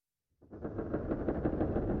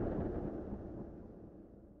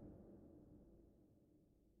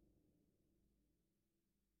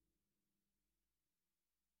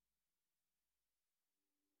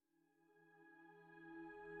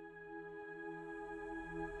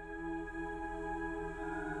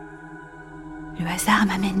Le hasard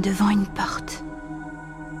m'amène devant une porte.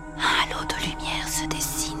 Un halo de lumière se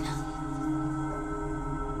dessine.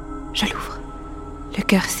 Je l'ouvre, le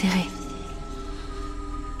cœur serré.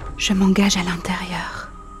 Je m'engage à l'intérieur.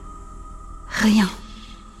 Rien.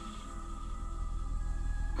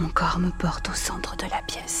 Mon corps me porte au centre de la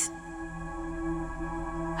pièce.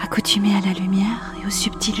 Accoutumé à la lumière et au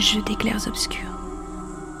subtil jeu des clairs obscurs.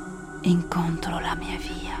 Incontro la mia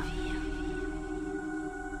via.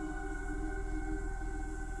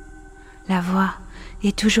 La voix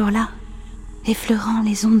est toujours là, effleurant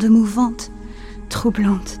les ondes mouvantes,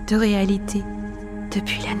 troublantes de réalité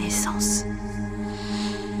depuis la naissance.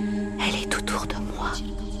 Elle est autour de moi,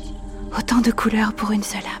 autant de couleurs pour une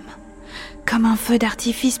seule âme, comme un feu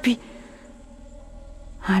d'artifice, puis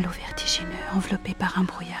un halo vertigineux enveloppé par un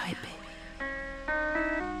brouillard épais.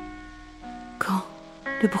 Quand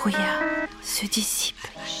le brouillard se dissipe,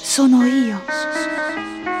 sono io.